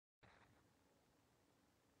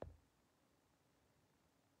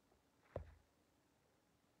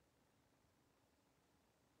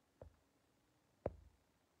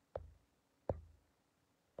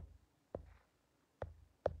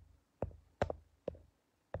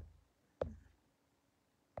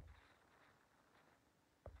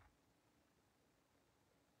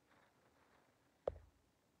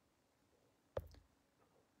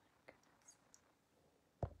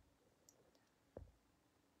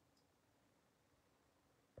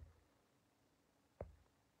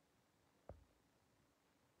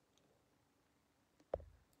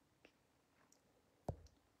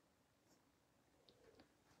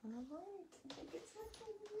right, I think it's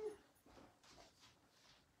happening.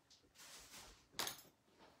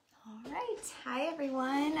 All right, hi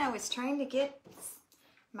everyone. I was trying to get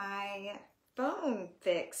my phone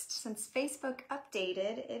fixed. Since Facebook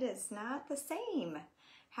updated, it is not the same.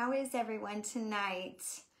 How is everyone tonight?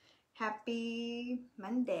 Happy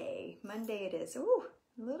Monday. Monday it is. Ooh,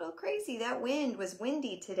 a little crazy. That wind was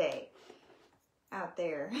windy today out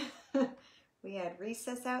there. We had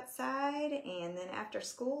recess outside, and then after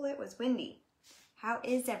school it was windy. How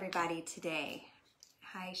is everybody today?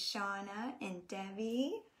 Hi Shauna and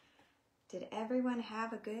Debbie. Did everyone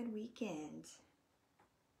have a good weekend?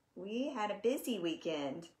 We had a busy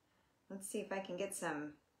weekend. Let's see if I can get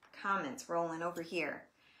some comments rolling over here.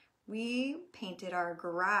 We painted our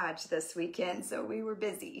garage this weekend, so we were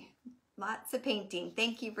busy. Lots of painting.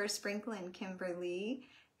 Thank you for sprinkling, Kimberly.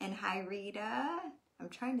 And hi, Rita. I'm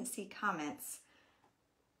trying to see comments.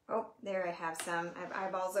 Oh, there I have some. I have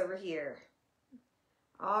eyeballs over here.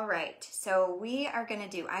 All right, so we are gonna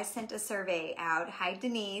do, I sent a survey out. Hi,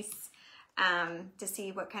 Denise. To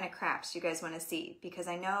see what kind of crafts you guys want to see, because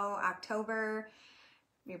I know October,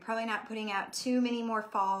 you're probably not putting out too many more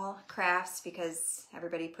fall crafts because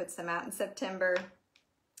everybody puts them out in September.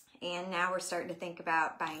 And now we're starting to think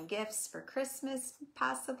about buying gifts for Christmas,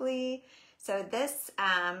 possibly. So this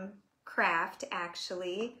craft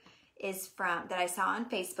actually is from, that I saw on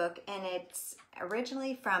Facebook, and it's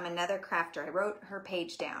originally from another crafter. I wrote her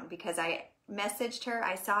page down because I messaged her,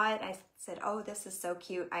 I saw it, I said, oh, this is so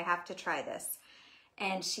cute, I have to try this.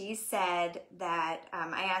 And she said that,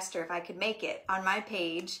 I asked her if I could make it on my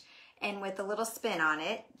page and with a little spin on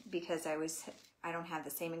it, because I don't have the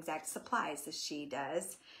same exact supplies as she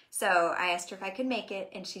does. So I asked her if I could make it,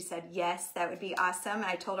 and she said, yes, that would be awesome.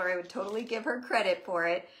 I told her I would totally give her credit for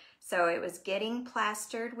it. So it was Getting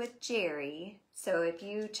Plastered with Jerry. So if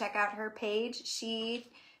you check out her page,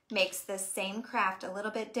 she makes this same craft a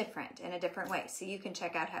little bit different, in a different way. So you can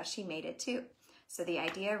check out how she made it too. So the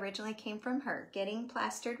idea originally came from her, Getting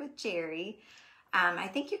Plastered with Jerry. I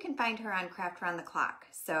think you can find her on Craft Around the Clock.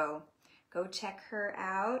 So go check her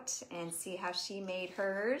out and see how she made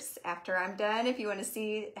hers after I'm done. If you want to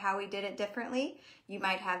see how we did it differently, you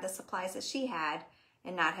might have the supplies that she had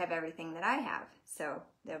and not have everything that I have. So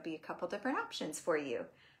there'll be a couple different options for you.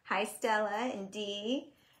 Hi Stella and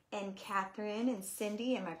Dee and Catherine and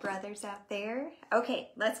Cindy and my brothers out there. Okay,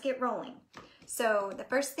 let's get rolling. So the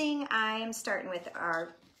first thing I'm starting with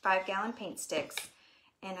are 5-gallon paint sticks,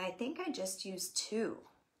 and I think I just used 2,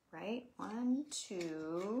 right? 1,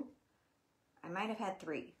 2, I might have had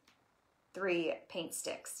 3 paint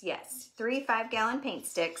sticks. Yes, 3 5-gallon paint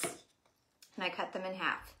sticks, and I cut them in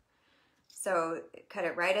half. So cut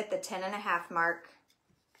it right at the 10.5 mark.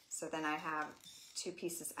 So then I have 2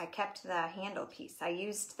 pieces. I kept the handle piece. I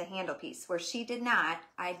used the handle piece. Where she did not,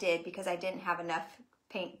 I did, because I didn't have enough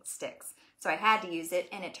paint sticks. So I had to use it,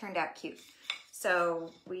 and it turned out cute.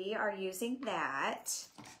 So we are using that.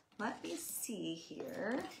 Let me see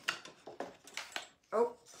here.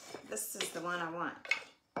 Oh, this is the one I want.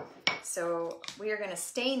 So we are gonna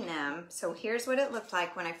stain them. So here's what it looked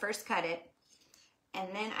like when I first cut it. And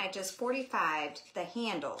then I just 45'd the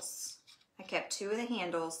handles. I kept 2 of the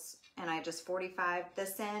handles, and I just 45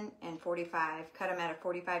 this in and 45, cut them at a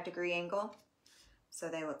 45-degree angle. So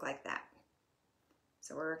they look like that.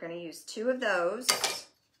 So we're gonna use 2 of those,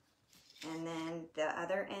 and then the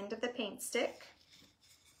other end of the paint stick.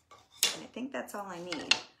 And I think that's all I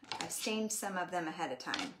need. I stained some of them ahead of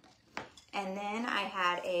time. And then I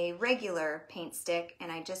had a regular paint stick,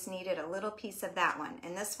 and I just needed a little piece of that one.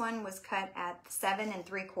 And this one was cut at 7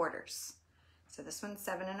 3/4. So this one's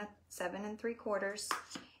 7 3/4.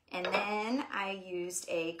 And then I used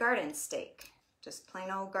a garden stake, just plain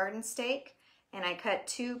old garden stake. And I cut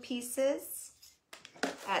 2 pieces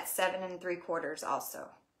at 7 3/4 also.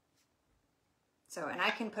 So, and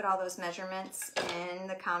I can put all those measurements in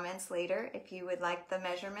the comments later if you would like the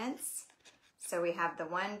measurements. So we have the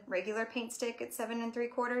 1 regular paint stick at 7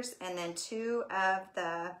 3/4, and then 2 of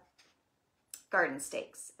the garden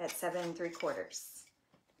stakes at 7 3/4.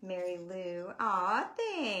 Mary Lou, aw,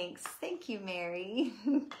 thanks. Thank you, Mary.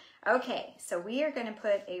 Okay, so we are gonna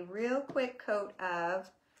put a real quick coat of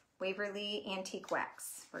Waverly Antique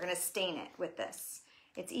Wax. We're gonna stain it with this.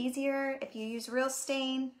 It's easier if you use real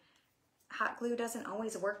stain. Hot glue doesn't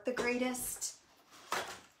always work the greatest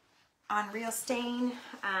on real stain,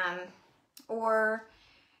 or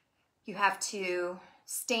you have to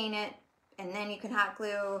stain it and then you can hot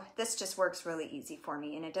glue. This just works really easy for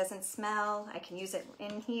me, and it doesn't smell. I can use it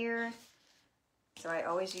in here. So I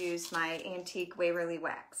always use my antique Waverly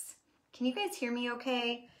wax. Can you guys hear me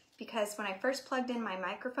okay? Because when I first plugged in my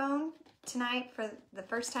microphone, tonight, for the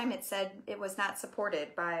first time, it said it was not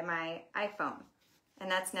supported by my iPhone. And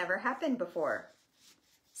that's never happened before.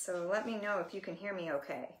 So let me know if you can hear me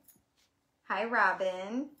okay. Hi,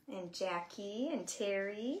 Robin and Jackie and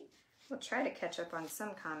Terry. We'll try to catch up on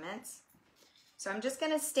some comments. So I'm just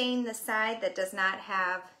going to stain the side that does not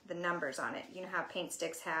have the numbers on it. You know how paint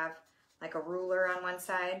sticks have like a ruler on one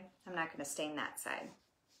side? I'm not going to stain that side.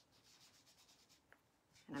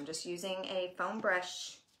 And I'm just using a foam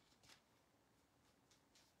brush.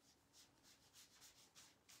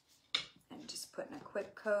 And just putting a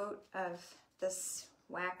quick coat of this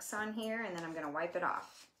wax on here, and then I'm going to wipe it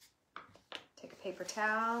off. Take a paper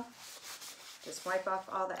towel, just wipe off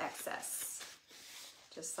all the excess,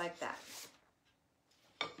 just like that.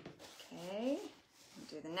 Okay,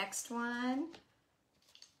 do the next one.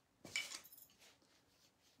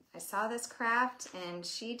 I saw this craft and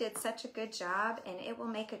she did such a good job, and it will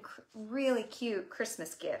make a really cute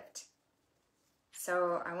Christmas gift.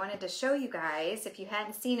 So I wanted to show you guys, if you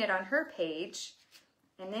hadn't seen it on her page,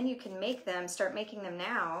 and then you can make them, start making them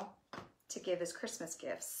now to give as Christmas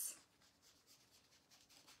gifts.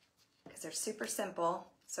 Because they're super simple.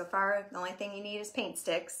 So far, the only thing you need is paint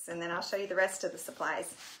sticks, and then I'll show you the rest of the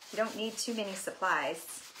supplies. You don't need too many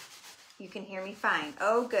supplies. You can hear me fine.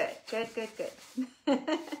 Oh, good, good, good, good.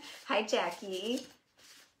 Hi, Jackie.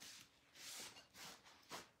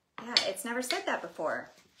 Yeah, it's never said that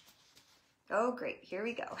before. Oh, great, here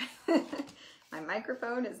we go. My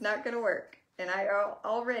microphone is not gonna work, and I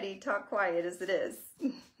already talk quiet as it is.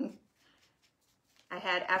 I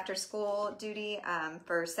had after school duty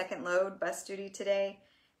for second load bus duty today,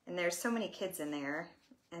 and there's so many kids in there,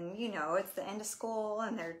 and you know, it's the end of school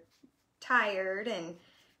and they're tired and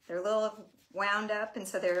they're a little wound up, and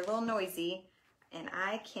so they're a little noisy, and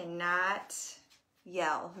I cannot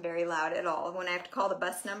yell very loud at all when I have to call the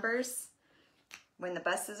bus numbers when the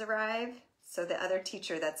buses arrive. So the other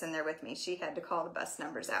teacher that's in there with me, she had to call the bus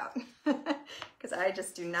numbers out because I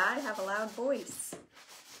just do not have a loud voice.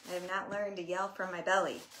 I have not learned to yell from my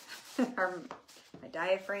belly or my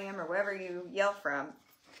diaphragm or wherever you yell from.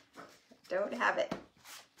 Don't have it.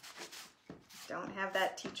 Don't have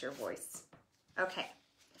that teacher voice. Okay,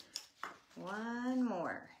 one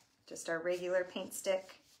more. Just our regular paint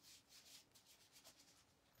stick.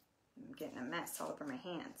 I'm getting a mess all over my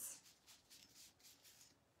hands.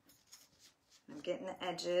 I'm getting the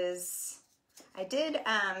edges. I did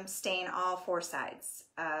stain all four sides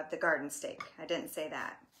of the garden stake. I didn't say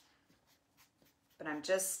that. But I'm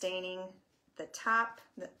just staining the top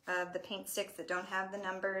of the paint sticks that don't have the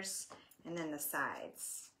numbers, and then the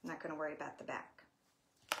sides. I'm not going to worry about the back.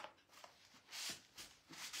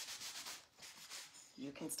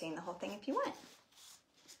 You can stain the whole thing if you want.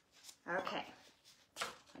 Okay,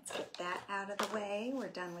 let's get that out of the way. We're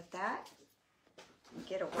done with that.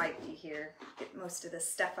 Get a wipey here. Get most of this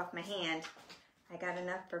stuff off my hand. I got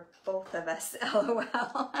enough for both of us,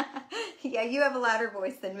 LOL. Yeah, you have a louder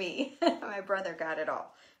voice than me. My brother got it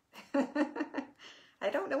all. I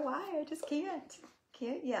don't know why, I just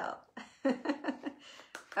can't yell.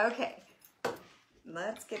 Okay,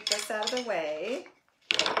 let's get this out of the way.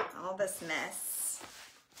 All this mess.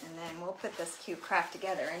 And then we'll put this cute craft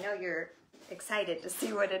together. I know you're excited to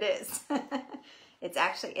see what it is. It's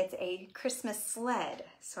a Christmas sled,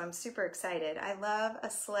 so I'm super excited. I love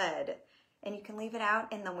a sled, and you can leave it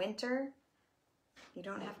out in the winter. You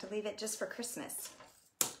don't have to leave it just for Christmas.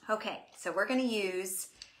 Okay, so we're gonna use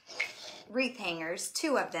wreath hangers,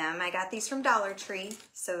 2 of them. I got these from Dollar Tree,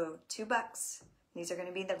 so $2. These are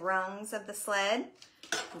gonna be the rungs of the sled.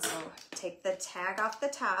 And so take the tag off the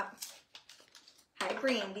top. Hi,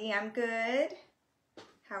 Brandy, I'm good.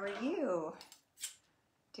 How are you?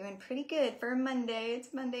 Doing pretty good for a Monday.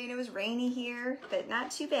 It's Monday and it was rainy here, but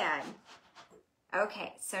not too bad.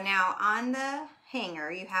 Okay, so now on the hanger,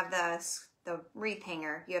 you have the wreath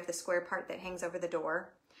hanger. You have the square part that hangs over the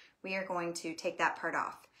door. We are going to take that part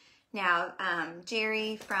off. Now,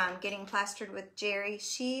 Jerry from Getting Plastered with Jerry,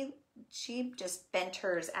 she just bent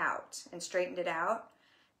hers out and straightened it out,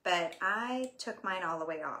 but I took mine all the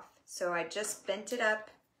way off. So I just bent it up,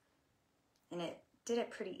 and it did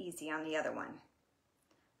it pretty easy on the other one.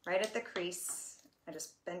 Right at the crease, I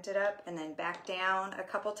just bent it up and then back down a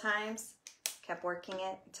couple times, kept working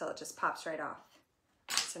it until it just pops right off.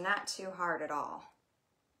 So not too hard at all.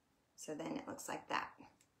 So then it looks like that.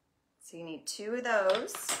 So you need 2 of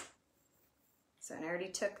those. So I already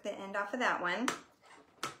took the end off of that one.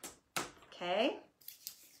 Okay.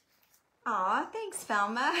 Aw, thanks,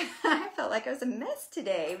 Velma. I felt like I was a mess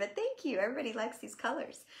today, but thank you. Everybody likes these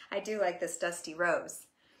colors. I do like this dusty rose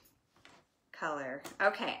color.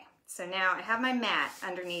 Okay, So now I have my mat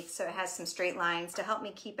underneath, so it has some straight lines to help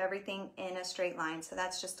me keep everything in a straight line. So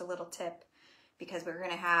that's just a little tip because we're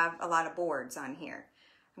gonna have a lot of boards on here.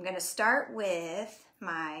 I'm gonna start with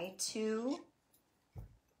my 2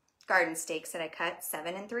 garden stakes that I cut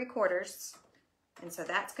 7 3/4. And so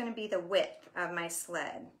that's gonna be the width of my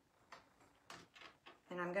sled.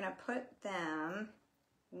 And I'm gonna put them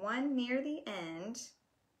one near the end.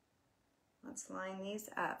 Let's line these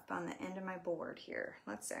up on the end of my board here.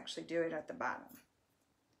 Let's actually do it at the bottom,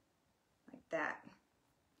 like that.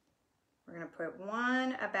 We're gonna put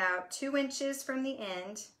one about 2 inches from the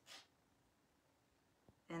end,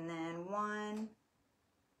 and then one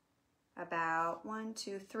about 1,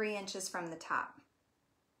 2, 3 inches from the top.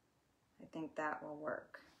 I think that will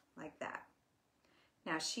work, like that.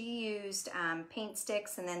 Now she used paint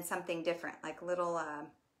sticks and then something different, like little,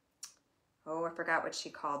 oh, I forgot what she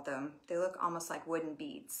called them. They look almost like wooden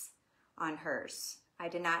beads on hers. I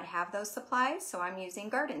did not have those supplies, so I'm using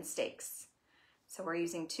garden stakes. So we're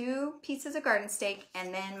using 2 pieces of garden stake,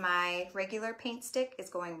 and then my regular paint stick is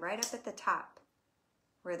going right up at the top,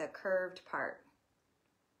 where the curved part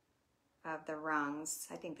of the rungs,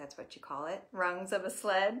 I think that's what you call it, rungs of a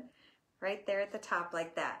sled, right there at the top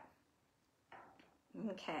like that.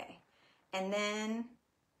 Okay, and then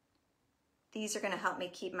these are going to help me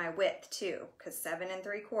keep my width too, because 7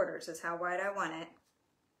 3/4 is how wide I want it.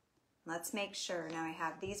 Let's make sure. Now I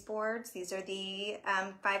have these boards. These are the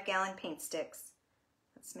 5-gallon paint sticks.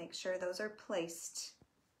 Let's make sure those are placed.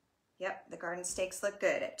 Yep, the garden stakes look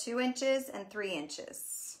good at 2 inches and 3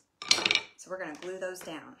 inches. So we're going to glue those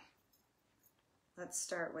down. Let's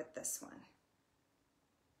start with this one.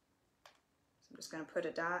 So I'm just going to put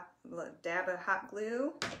a dab of hot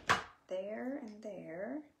glue there and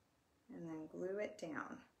there, and then glue it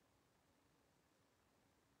down.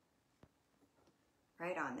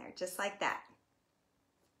 Right on there, just like that.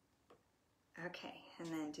 Okay,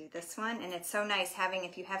 and then do this one. And it's so nice having,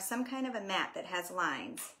 if you have some kind of a mat that has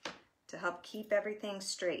lines to help keep everything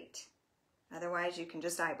straight. Otherwise you can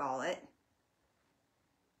just eyeball it.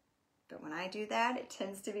 But when I do that, it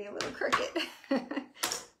tends to be a little crooked.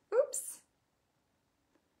 Oops.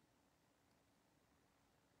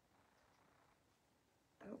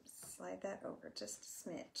 Oops, slide that over just a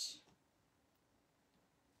smidge.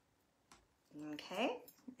 Okay,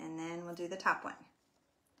 and then we'll do the top one.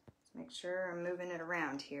 Let's make sure I'm moving it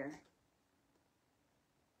around here.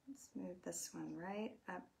 Let's move this one right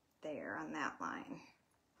up there on that line.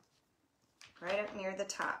 Right up near the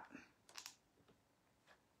top.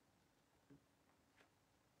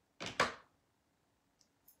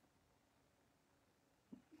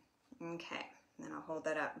 Okay, and then I'll hold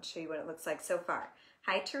that up and show you what it looks like so far.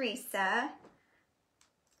 Hi, Teresa.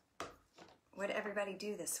 What did everybody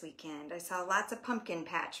do this weekend? I saw lots of pumpkin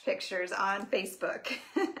patch pictures on Facebook.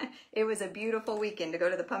 It was a beautiful weekend to go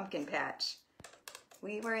to the pumpkin patch.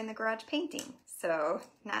 We were in the garage painting, so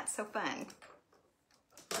not so fun.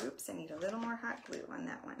 Oops, I need a little more hot glue on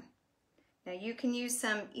that one. Now you can use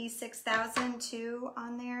some E6000 too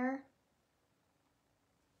on there.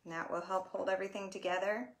 And that will help hold everything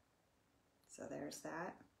together. So there's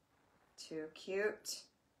that. Too cute.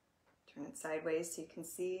 Turn it sideways so you can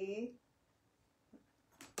see.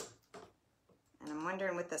 And I'm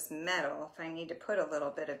wondering with this metal if I need to put a little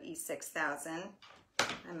bit of E6000.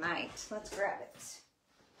 I might. Let's grab it.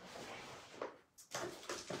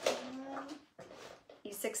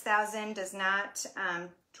 E6000 does not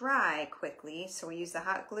dry quickly, so we use the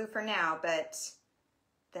hot glue for now, but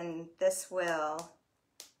then this will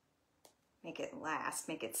make it last,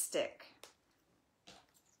 make it stick.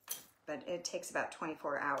 But it takes about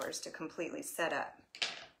 24 hours to completely set up.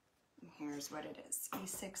 And here's what it is,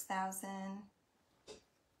 E6000.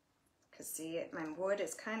 Because see, my wood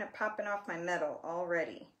is kind of popping off my metal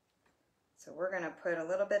already. So we're gonna put a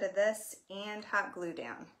little bit of this and hot glue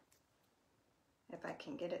down. If I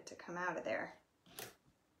can get it to come out of there.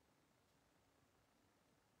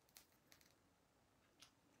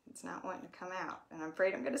 It's not wanting to come out, and I'm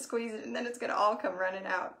afraid I'm gonna squeeze it and then it's gonna all come running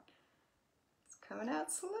out. It's coming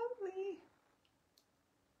out slowly.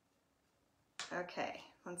 Okay,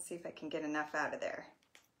 let's see if I can get enough out of there.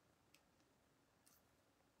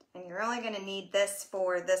 And you're only gonna need this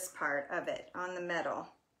for this part of it on the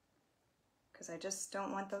metal, because I just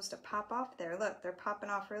don't want those to pop off there. Look, they're popping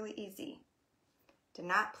off really easy. Did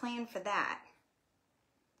not plan for that.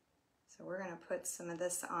 So we're gonna put some of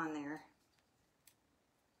this on there.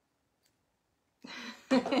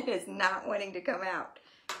 It is not wanting to come out.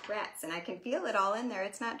 Rats, and I can feel it all in there.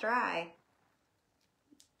 It's not dry.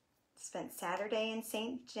 Spent Saturday in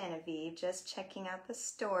St. Genevieve just checking out the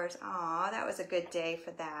stores. Aw, that was a good day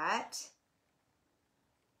for that.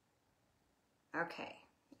 Okay,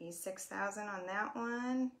 E6000 on that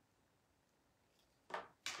one.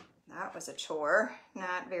 That was a chore,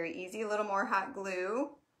 not very easy. A little more hot glue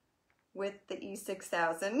with the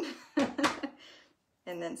E6000.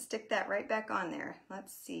 And then stick that right back on there.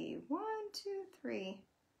 Let's see, 1, 2, 3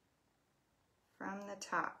 from the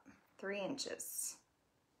top, 3 inches.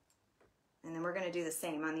 And then we're going to do the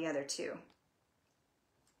same on the other 2.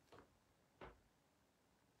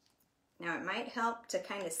 Now it might help to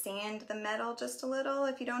kind of sand the metal just a little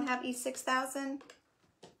if you don't have E6000.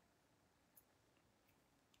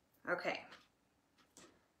 Okay,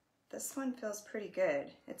 this one feels pretty good.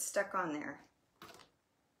 It's stuck on there.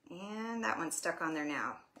 And that one's stuck on there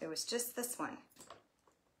now. It was just this one.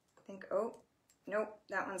 I think, oh, nope,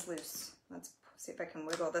 that one's loose. Let's see if I can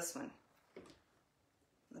wiggle this one.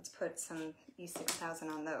 Let's put some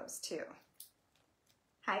E6000 on those too.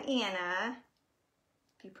 Hi, Anna.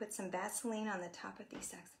 If you put some Vaseline on the top of the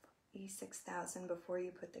E6000 before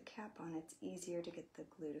you put the cap on, it's easier to get the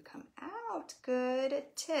glue to come out. Good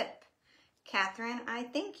tip. Catherine, I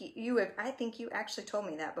think you actually told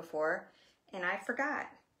me that before, and I forgot.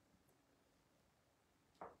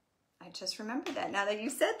 I just remembered that. Now that you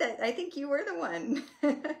said that, I think you were the one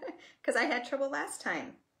because I had trouble last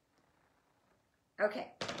time. Okay.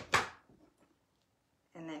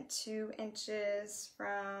 And then 2 inches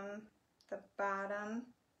from the bottom.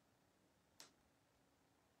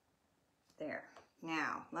 There.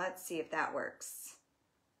 Now, let's see if that works.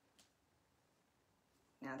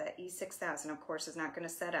 Now that E6000, of course, is not going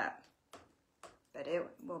to set up, but it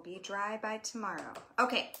will be dry by tomorrow.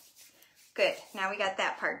 Okay. Good, now we got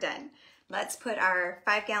that part done. Let's put our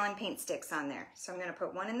 5-gallon paint sticks on there. So I'm gonna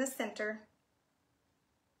put one in the center,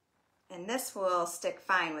 and this will stick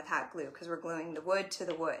fine with hot glue because we're gluing the wood to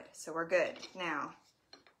the wood. So we're good now.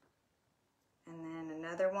 And then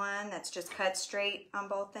another one that's just cut straight on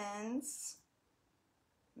both ends.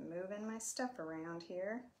 Moving my stuff around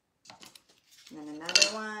here. And then another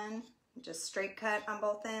one, just straight cut on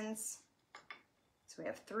both ends. So we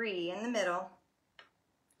have 3 in the middle.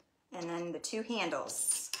 And then the 2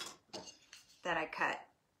 handles that I cut.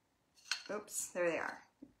 Oops, there they are.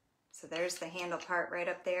 So there's the handle part right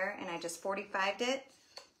up there, and I just 45'd it.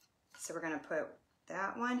 So we're gonna put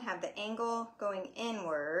that one, have the angle going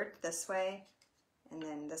inward this way, and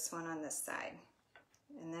then this one on this side.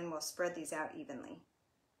 And then we'll spread these out evenly.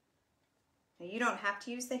 Now you don't have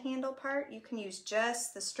to use the handle part. You can use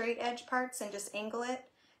just the straight edge parts and just angle it,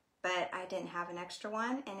 but I didn't have an extra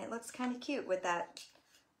one, and it looks kind of cute with that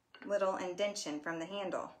little indentation from the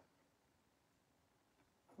handle.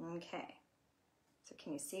 Okay, so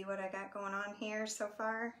can you see what I got going on here so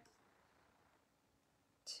far?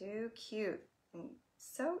 Too cute and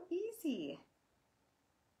so easy.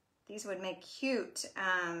 These would make cute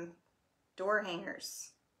door hangers,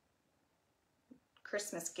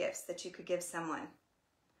 Christmas gifts that you could give someone.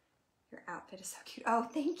 Your outfit is so cute. Oh,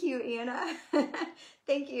 thank you, Anna.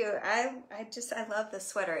 Thank you. I love this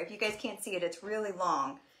sweater. If you guys can't see it, it's really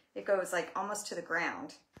long. It goes like almost to the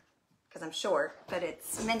ground because I'm short, but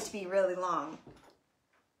it's meant to be really long.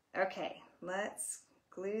 Okay, let's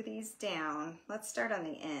glue these down. Let's start on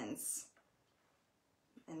the ends,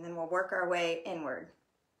 and then we'll work our way inward.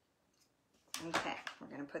 Okay, we're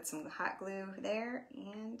gonna put some hot glue there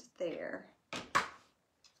and there.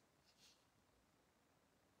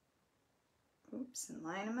 Oops, and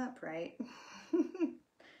line them up right.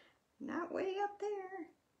 Not way up there.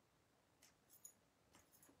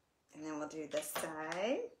 And then we'll do this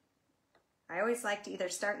side. I always like to either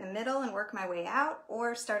start in the middle and work my way out,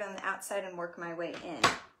 or start on the outside and work my way in.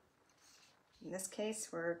 In this case,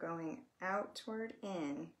 we're going outward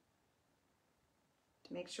in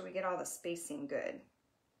to make sure we get all the spacing good.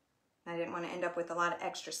 I didn't want to end up with a lot of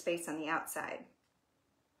extra space on the outside.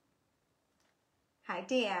 Hi,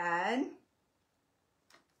 Dad.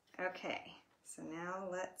 Okay, so now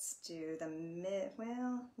let's do the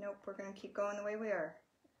well, nope, we're going to keep going the way we are.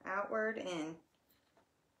 Outward in.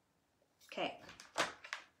 Okay.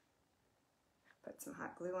 Put some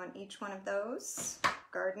hot glue on each one of those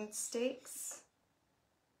garden stakes.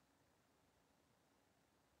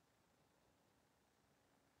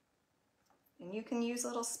 And you can use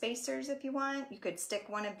little spacers if you want. You could stick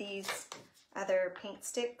one of these other paint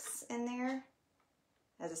sticks in there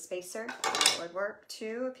as a spacer. That would work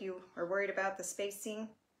too if you are worried about the spacing.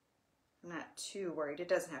 I'm not too worried. It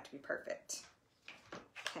doesn't have to be perfect.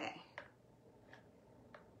 Okay.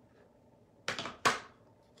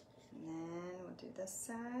 And then we'll do this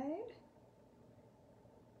side.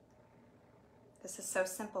 This is so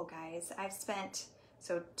simple, guys. I've spent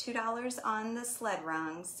 $2 on the sled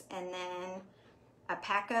rungs, and then a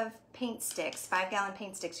pack of paint sticks, 5-gallon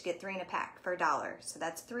paint sticks, you get 3 in a pack for $1. So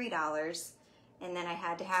that's $3. And then I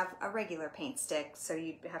had to have a regular paint stick, so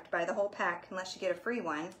you'd have to buy the whole pack unless you get a free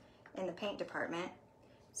one in the paint department.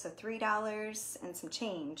 So $3 and some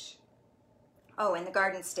change. Oh, and the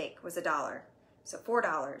garden stake was $1. So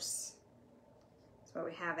 $4 is what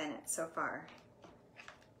we have in it so far.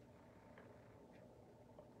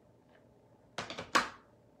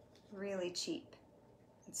 Really cheap.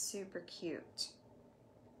 It's super cute.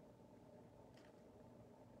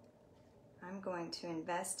 I'm going to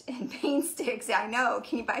invest in paint sticks. I know,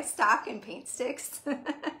 can you buy stock in paint sticks?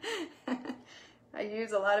 I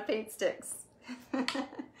use a lot of paint sticks.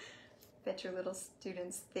 Bet your little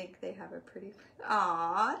students think they have a pretty...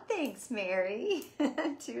 Aw, thanks, Mary.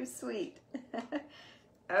 Too sweet.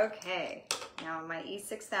 Okay, now my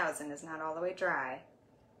E6000 is not all the way dry.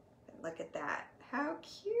 But look at that. How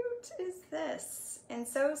cute is this? And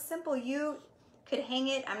so simple. You could hang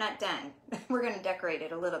it. I'm not done. We're going to decorate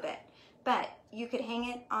it a little bit. But you could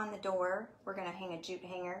hang it on the door. We're going to hang a jute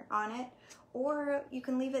hanger on it. Or you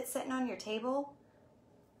can leave it sitting on your table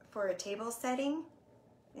for a table setting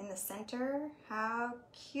in the center. How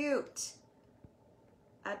cute.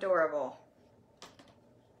 Adorable.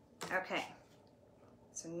 Okay.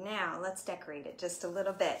 So now let's decorate it just a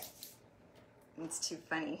little bit. It's too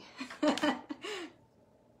funny.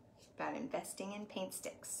 About investing in paint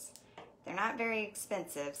sticks. They're not very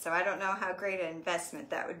expensive, so I don't know how great an investment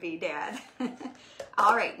that would be, Dad.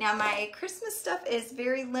 All right, now my Christmas stuff is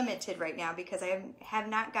very limited right now because I have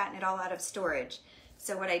not gotten it all out of storage.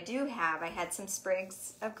 So what I do have, I had some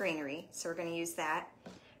sprigs of greenery, so we're gonna use that.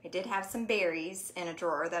 I did have some berries in a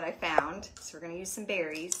drawer that I found, so we're gonna use some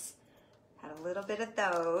berries. Had a little bit of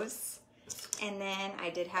those. And then I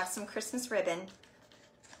did have some Christmas ribbon.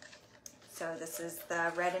 So this is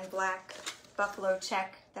the red and black buffalo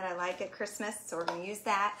check that I like at Christmas, so we're gonna use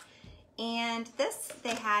that. And this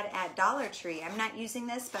they had at Dollar Tree. I'm not using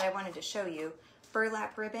this, but I wanted to show you.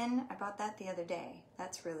 Burlap ribbon, I bought that the other day.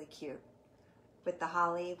 That's really cute. With the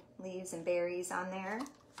holly leaves and berries on there.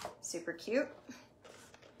 Super cute.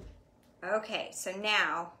 Okay, so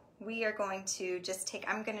now we are going to just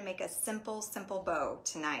I'm gonna make a simple bow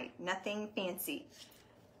tonight. Nothing fancy.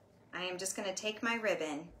 I am just gonna take my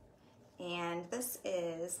ribbon, and this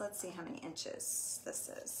is, let's see how many inches this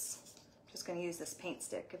is. I'm just gonna use this paint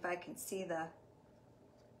stick if I can see the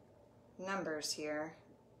numbers here.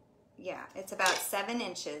 Yeah, it's about 7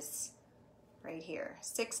 inches right here.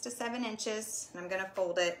 6 to 7 inches, and I'm gonna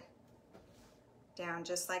fold it down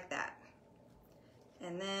just like that.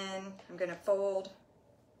 And then I'm gonna fold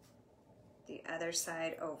the other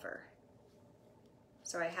side over.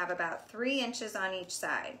 So I have about 3 inches on each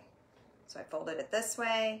side. So I folded it this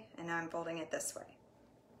way, and now I'm folding it this way.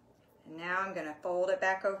 And now I'm gonna fold it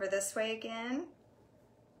back over this way again,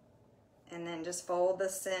 and then just fold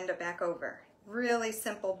this end back over. Really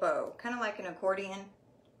simple bow, kind of like an accordion.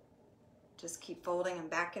 Just keep folding them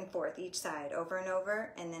back and forth each side over and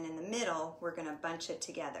over, and then in the middle, we're gonna bunch it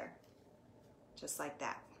together, just like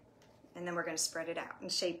that. And then we're gonna spread it out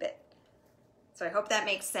and shape it. So I hope that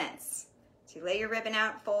makes sense. So you lay your ribbon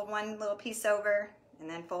out, fold one little piece over, and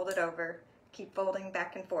then fold it over. Keep folding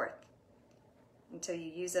back and forth until you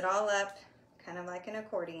use it all up, kind of like an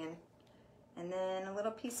accordion. And then a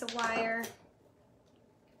little piece of wire.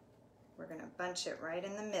 We're gonna bunch it right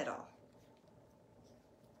in the middle.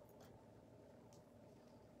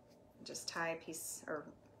 Just tie a piece, or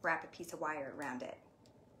wrap a piece of wire around it.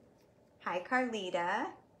 Hi, Carlita. I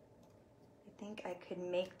think I could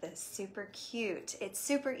make this super cute. It's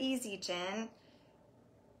super easy, Jen.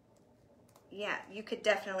 Yeah, you could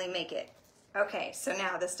definitely make it. Okay, so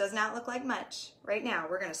now this does not look like much. Right now,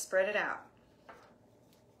 we're gonna spread it out.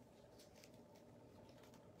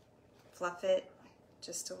 Fluff it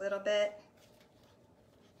just a little bit.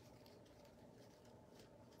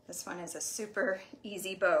 This one is a super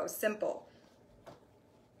easy bow, simple.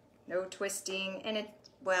 No twisting, and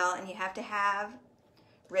and you have to have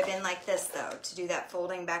ribbon like this though to do that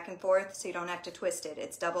folding back and forth, so you don't have to twist it.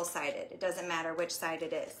 It's double-sided. It doesn't matter which side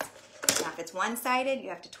it is. Now if it's one-sided, you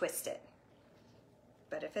have to twist it.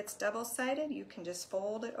 But if it's double-sided, you can just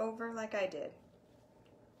fold it over like I did.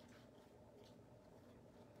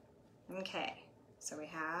 Okay, so we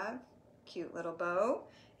have a cute little bow,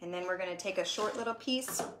 and then we're gonna take a short little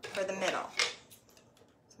piece for the middle.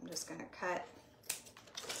 So I'm just gonna cut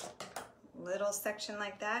a little section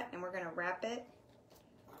like that, and we're gonna wrap it.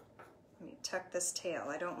 Let me tuck this tail.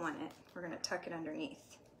 I don't want it. We're gonna tuck it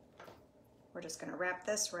underneath. We're just gonna wrap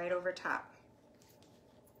this right over top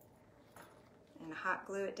and hot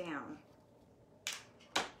glue it down.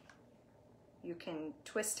 You can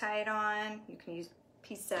twist tie it on. You can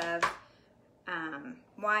piece of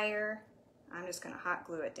wire. I'm just going to hot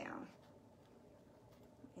glue it down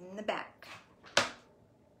in the back.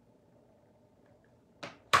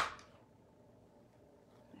 My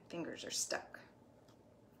fingers are stuck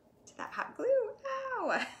to that hot glue.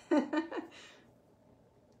 Ow! I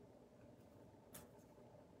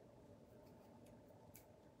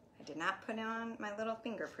did not put on my little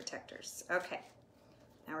finger protectors. Okay,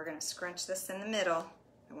 now we're going to scrunch this in the middle.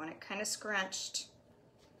 I want it kind of scrunched,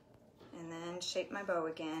 and then shape my bow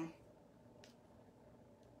again.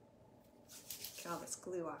 Get all this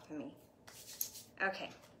glue off of me. Okay.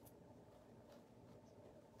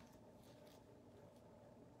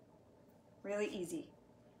 Really easy.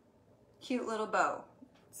 Cute little bow.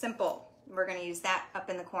 Simple. We're going to use that up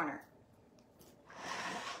in the corner.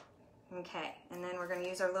 Okay, and then we're going to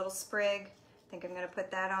use our little sprig. I think I'm going to put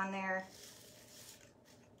that on there.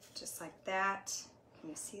 Just like that. Can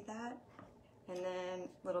you see that? And then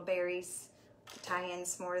little berries to tie in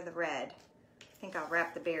some more of the red. I think I'll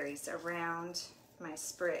wrap the berries around my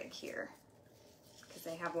sprig here because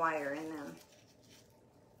they have wire in them.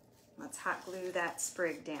 Let's hot glue that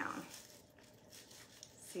sprig down.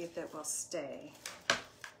 See if it will stay. Put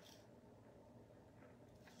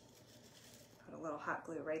a little hot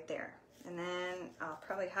glue right there. And then I'll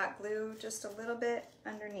probably hot glue just a little bit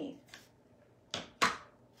underneath.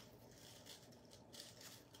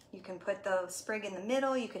 You can put the sprig in the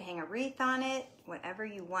middle, you could hang a wreath on it, whatever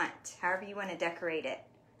you want, however you want to decorate it.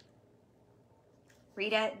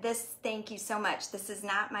 Rita, thank you so much. This is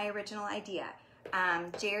not my original idea.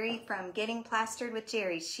 Jerry from Getting Plastered with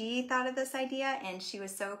Jerry, she thought of this idea and she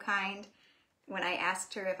was so kind when I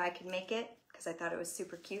asked her if I could make it because I thought it was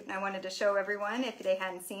super cute and I wanted to show everyone if they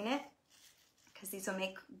hadn't seen it because these will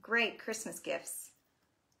make great Christmas gifts.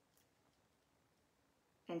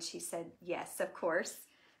 And she said, yes, of course.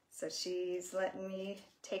 So she's letting me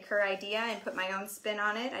take her idea and put my own spin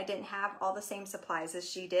on it. I didn't have all the same supplies as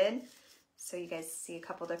she did. So you guys see a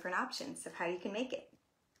couple different options of how you can make it.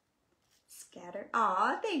 Scatter.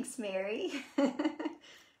 Aw, thanks, Mary.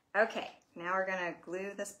 Okay, now we're gonna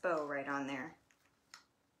glue this bow right on there.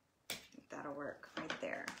 That'll work right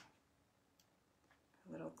there.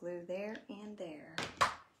 A little glue there and there.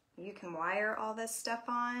 You can wire all this stuff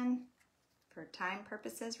on for time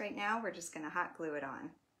purposes. Right now, we're just gonna hot glue it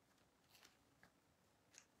on.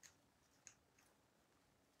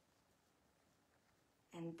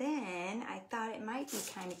 And then I thought it might be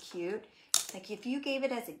kind of cute. Like if you gave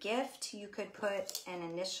it as a gift, you could put an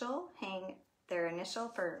initial, hang their initial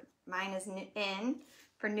for, mine is N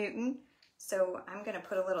for Newton. So I'm gonna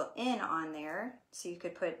put a little N on there. So you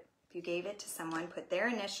could put, if you gave it to someone, put their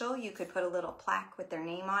initial, you could put a little plaque with their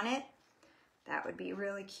name on it. That would be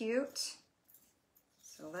really cute.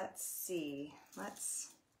 So let's see, let's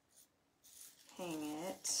hang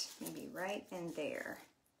it maybe right in there.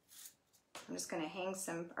 I'm just going to hang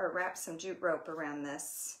some, or wrap some jute rope around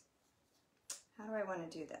this. How do I want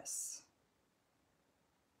to do this?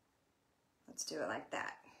 Let's do it like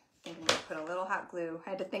that. I think I'm going to put a little hot glue. I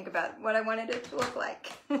had to think about what I wanted it to look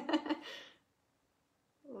like. A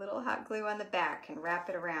little hot glue on the back and wrap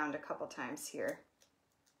it around a couple times here.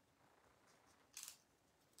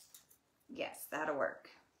 Yes, that'll work.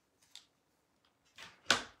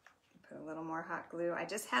 Put a little more hot glue. I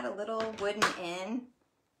just had a little wooden N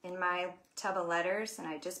in my tub of letters and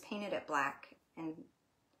I just painted it black and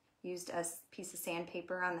used a piece of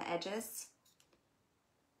sandpaper on the edges.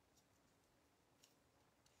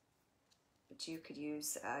 But you could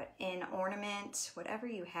use an ornament, whatever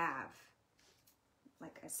you have.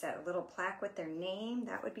 Like I said, a little plaque with their name,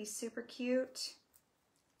 that would be super cute.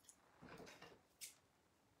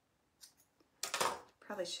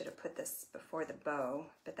 Probably should have put this before the bow,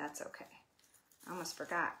 but that's okay. I almost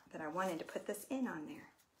forgot that I wanted to put this in on there.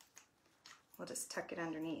 We'll just tuck it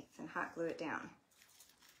underneath and hot glue it down.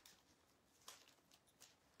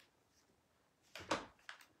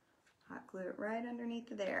 Hot glue it right underneath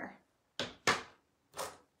there.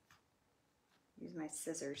 Use my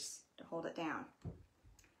scissors to hold it down.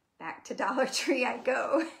 Back to Dollar Tree I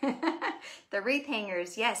go. The wreath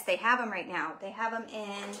hangers, yes, they have them right now. They have them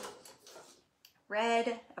in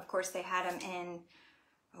red. Of course, they had them in,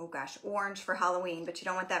 oh gosh, orange for Halloween, but you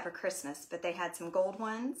don't want that for Christmas. But they had some gold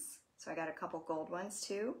ones. So I got a couple gold ones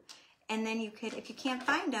too. And then you could, if you can't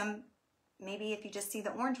find them, maybe if you just see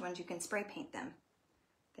the orange ones, you can spray paint them.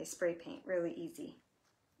 They spray paint really easy.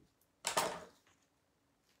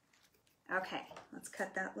 Okay, let's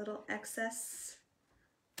cut that little excess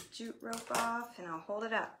jute rope off and I'll hold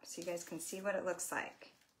it up so you guys can see what it looks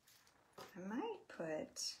like. I might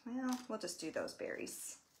put, well, we'll just do those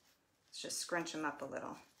berries. Let's just scrunch them up a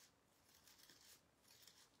little.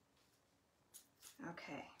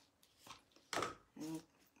 Okay. And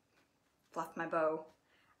fluff my bow.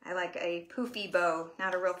 I like a poofy bow,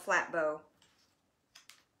 not a real flat bow.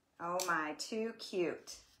 Oh my, too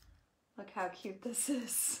cute. Look how cute this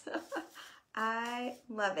is. I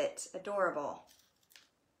love it. Adorable.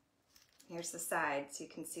 Here's the side so you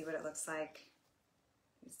can see what it looks like.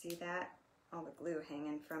 You see that? All the glue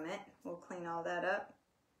hanging from it. We'll clean all that up.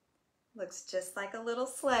 Looks just like a little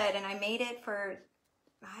sled, and I made it for,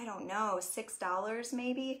 I don't know, $6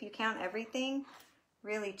 maybe if you count everything.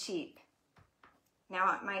 Really cheap.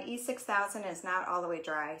 Now my E6000 is not all the way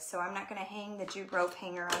dry, so I'm not going to hang the jute rope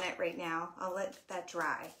hanger on it right now. I'll let that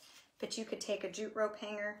dry. But you could take a jute rope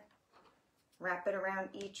hanger, wrap it around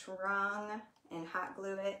each rung, and hot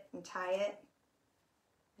glue it and tie it,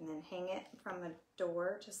 and then hang it from a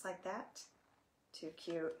door just like that. Too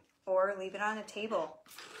cute. Or leave it on a table.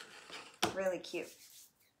 Really cute.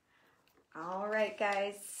 All right,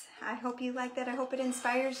 guys. I hope you like that. I hope it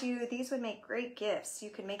inspires you. These would make great gifts. You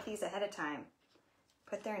could make these ahead of time.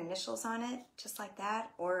 Put their initials on it, just like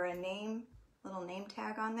that, or a name, little name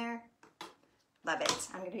tag on there. Love it.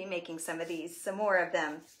 I'm going to be making some of these, some more of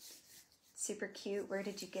them. Super cute. Where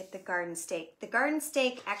did you get the garden stake? The garden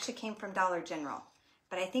stake actually came from Dollar General,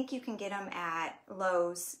 but I think you can get them at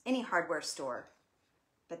Lowe's, any hardware store.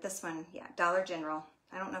 But this one, yeah, Dollar General.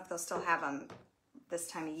 I don't know if they'll still have them this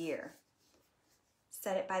time of year.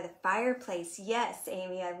 Set it by the fireplace. Yes,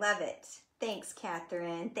 Amy, I love it. Thanks,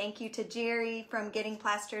 Catherine. Thank you to Jerry from Getting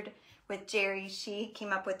Plastered with Jerry. She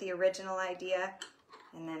came up with the original idea,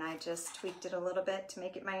 and then I just tweaked it a little bit to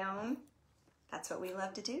make it my own. That's what we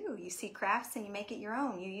love to do. You see crafts and you make it your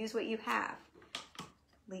own. You use what you have.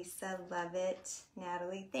 Lisa, love it.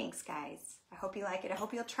 Natalie, thanks, guys. I hope you like it. I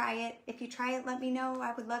hope you'll try it. If you try it, let me know.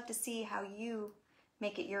 I would love to see how you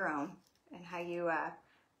make it your own and how you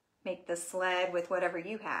make the sled with whatever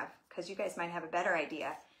you have, because you guys might have a better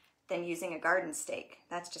idea than using a garden stake.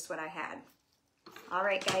 That's just what I had. All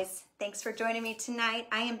right, guys. Thanks for joining me tonight.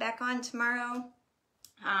 I am back on tomorrow.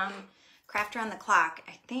 Craft Around the Clock,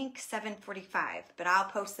 I think 7:45, but I'll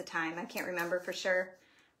post the time. I can't remember for sure.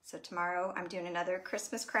 So tomorrow I'm doing another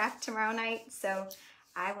Christmas craft tomorrow night. So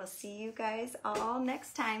I will see you guys all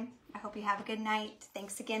next time. I hope you have a good night.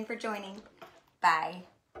 Thanks again for joining. Bye.